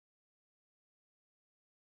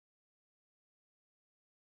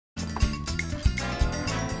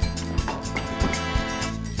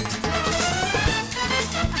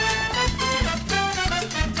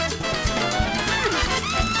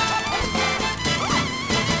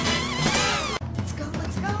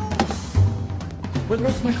Where are the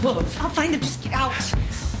rest of my clothes? I'll find them. Just get out.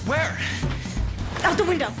 Where? Out the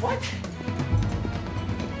window. What?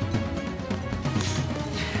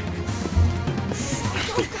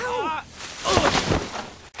 Go.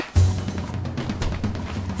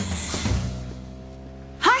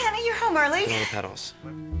 Hi, honey. You're home early. All the petals.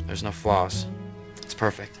 There's no flaws. It's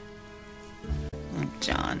perfect. Oh,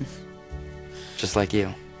 John. Just like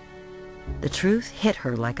you. The truth hit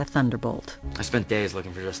her like a thunderbolt. I spent days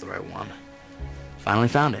looking for just the right one. Finally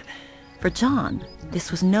found it. For John,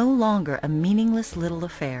 this was no longer a meaningless little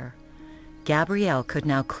affair. Gabrielle could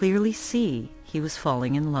now clearly see he was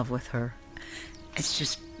falling in love with her. It's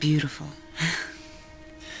just beautiful.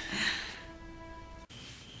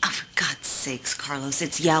 Oh, for God's sakes, Carlos,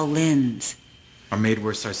 it's Yao Lin's. Our maid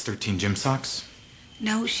wears size 13 gym socks?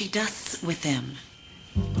 No, she dusts with them.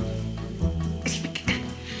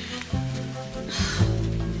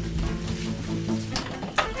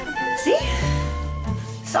 See?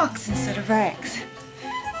 Socks instead of rags.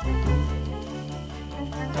 For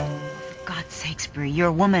God's sakes, Bree, you're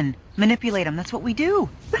a woman. Manipulate them, that's what we do.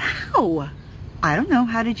 But how? I don't know.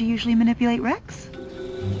 How did you usually manipulate Rex?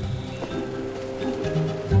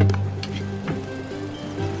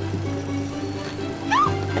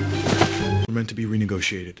 We're meant to be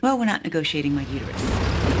renegotiated. Well, we're not negotiating my uterus.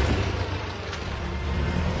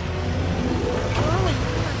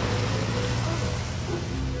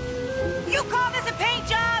 You call this a paint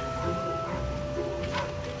job?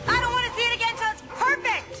 I don't want to see it again till it's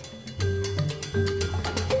perfect.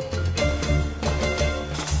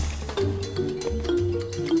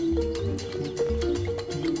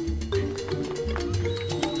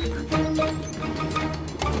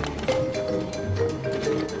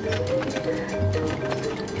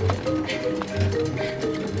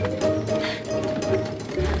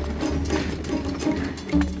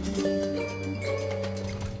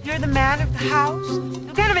 You're the man of the house?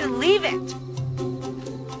 You can't even leave it.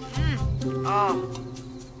 Oh.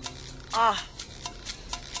 Oh.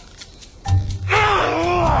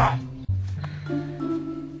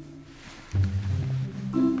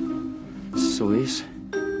 Solis?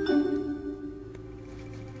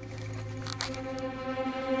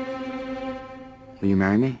 Will you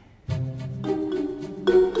marry me?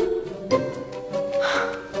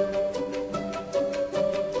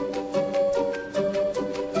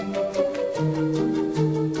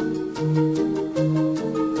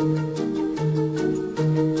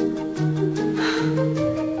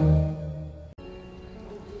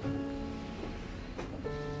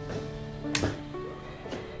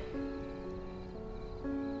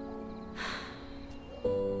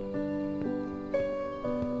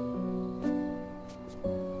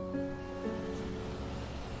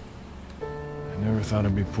 I never thought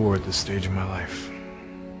I'd be poor at this stage of my life.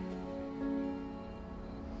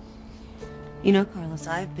 You know, Carlos,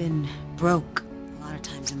 I've been broke a lot of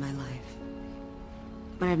times in my life.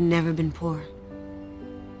 But I've never been poor.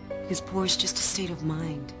 Because poor is just a state of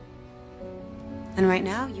mind. And right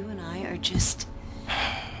now, you and I are just...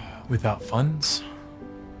 Without funds?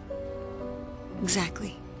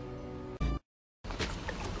 Exactly. God,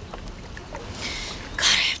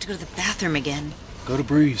 I have to go to the bathroom again. Go to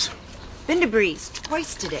Breeze. Been to Breeze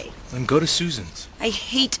twice today. Then go to Susan's. I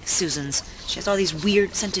hate Susan's. She has all these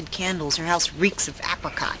weird scented candles. Her house reeks of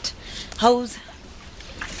apricot. Hose.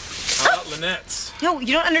 How about Lynette's? No,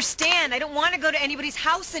 you don't understand. I don't want to go to anybody's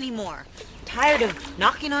house anymore. Tired of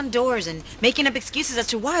knocking on doors and making up excuses as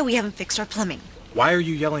to why we haven't fixed our plumbing. Why are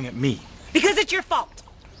you yelling at me? Because it's your fault.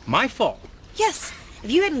 My fault? Yes. If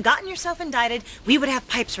you hadn't gotten yourself indicted, we would have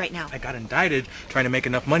pipes right now. I got indicted trying to make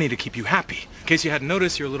enough money to keep you happy. In case you hadn't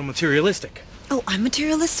noticed, you're a little materialistic. Oh, I'm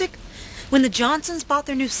materialistic? When the Johnsons bought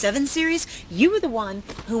their new 7 Series, you were the one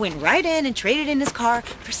who went right in and traded in his car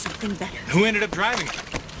for something better. Who ended up driving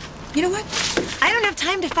it? You know what? I don't have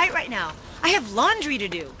time to fight right now. I have laundry to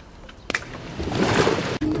do.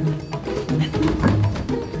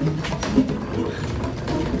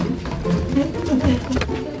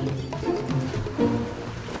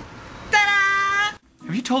 Ta-da!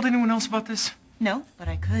 Have you told anyone else about this? No, but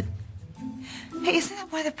I could. Hey, isn't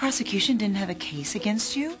that why the prosecution didn't have a case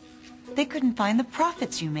against you? They couldn't find the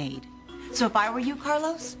profits you made. So if I were you,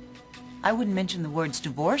 Carlos, I wouldn't mention the words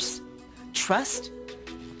divorce, trust,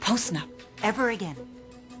 postnup ever again.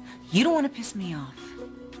 You don't want to piss me off.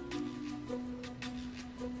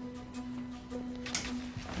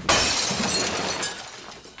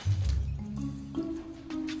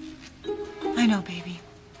 I know, baby.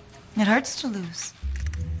 It hurts to lose.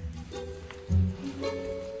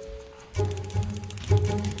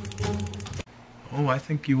 Oh, I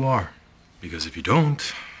think you are. Because if you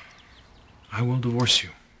don't, I will divorce you.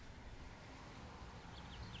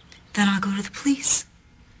 Then I'll go to the police.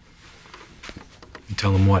 And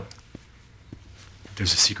tell them what?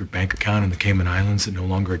 There's a secret bank account in the Cayman Islands that no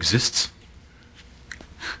longer exists?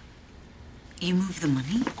 You move the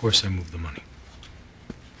money? Of course I move the money.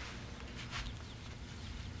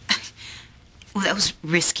 Well, that was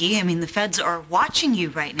risky. I mean, the feds are watching you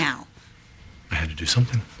right now. I had to do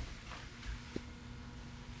something.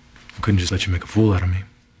 I couldn't just let you make a fool out of me.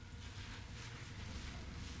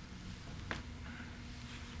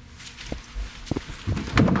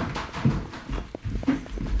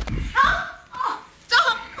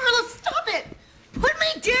 Stop! Carlos, stop it! Put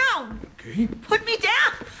me down! Okay. Put me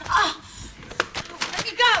down! Let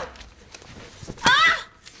me go!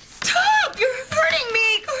 Stop! You're hurting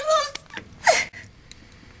me, Carlos!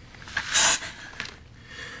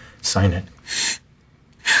 Sign it.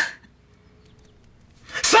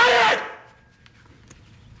 Sign it!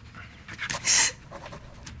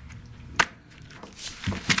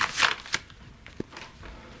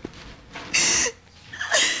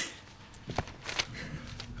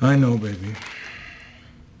 I know, baby.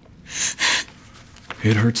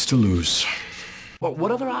 It hurts to lose. Well,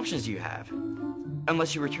 what other options do you have?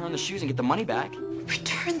 Unless you return the shoes and get the money back.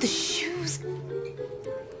 Return the shoes?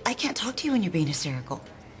 I can't talk to you when you're being hysterical.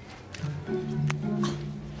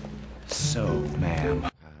 So, ma'am.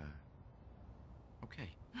 Okay.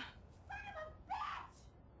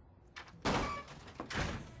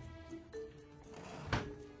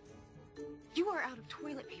 You are out of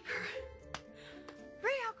toilet paper.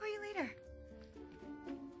 Ray, I'll call you later.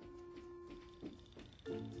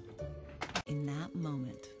 In that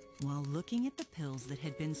moment, while looking at the pills that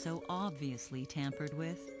had been so obviously tampered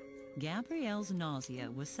with, Gabrielle's nausea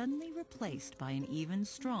was suddenly replaced by an even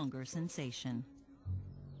stronger sensation.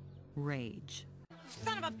 Rage.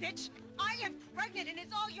 Son of a bitch! I am pregnant and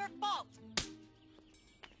it's all your fault!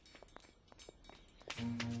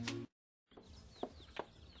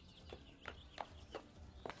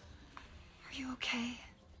 Are you okay?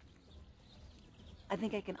 I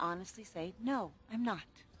think I can honestly say, no, I'm not.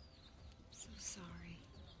 So sorry.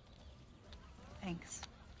 Thanks.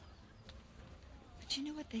 But you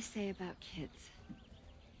know what they say about kids?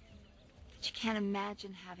 That you can't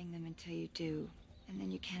imagine having them until you do, and then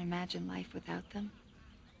you can't imagine life without them.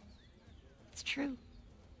 It's true.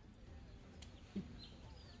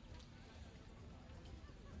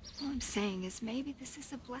 All I'm saying is maybe this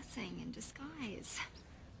is a blessing in disguise.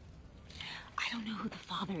 I don't know who the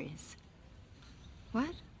father is.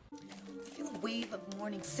 What? I feel a wave of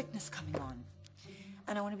morning sickness coming on.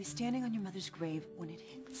 And I want to be standing on your mother's grave when it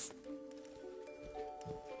hits.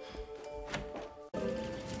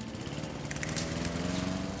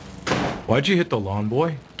 Why'd you hit the lawn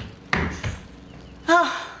boy?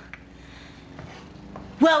 Oh.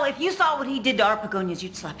 Well, if you saw what he did to our begonias,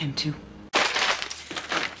 you'd slap him too.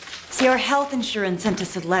 See, our health insurance sent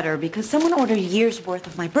us a letter because someone ordered a year's worth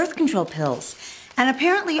of my birth control pills. And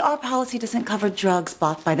apparently our policy doesn't cover drugs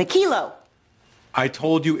bought by the kilo. I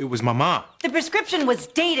told you it was Mama. The prescription was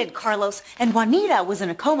dated, Carlos, and Juanita was in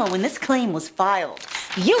a coma when this claim was filed.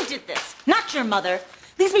 You did this, not your mother.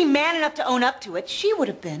 At least be man enough to own up to it. She would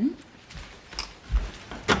have been.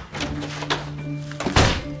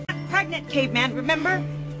 Pregnant, caveman, remember?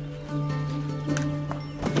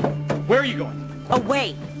 Where are you going?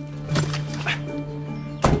 Away.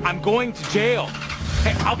 I'm going to jail.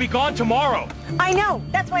 Hey, I'll be gone tomorrow. I know.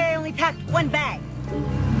 That's why I only packed one bag.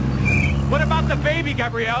 What about the baby,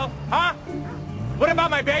 Gabrielle? Huh? What about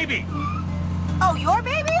my baby? Oh, your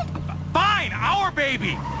baby? Fine, our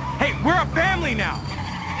baby. Hey, we're a family now.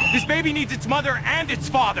 This baby needs its mother and its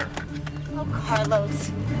father. Oh,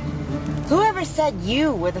 Carlos. Whoever said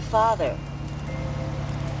you were the father?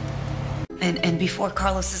 And before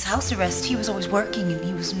Carlos's house arrest, he was always working and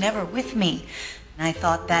he was never with me. And I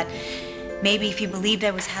thought that maybe if he believed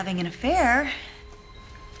I was having an affair,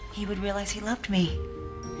 he would realize he loved me.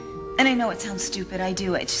 And I know it sounds stupid, I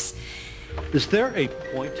do. Is there a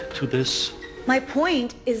point to this? My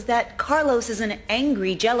point is that Carlos is an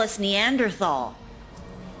angry, jealous Neanderthal.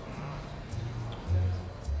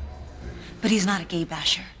 But he's not a gay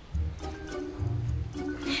basher.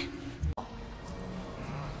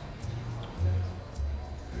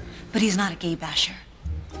 But he's not a gay basher.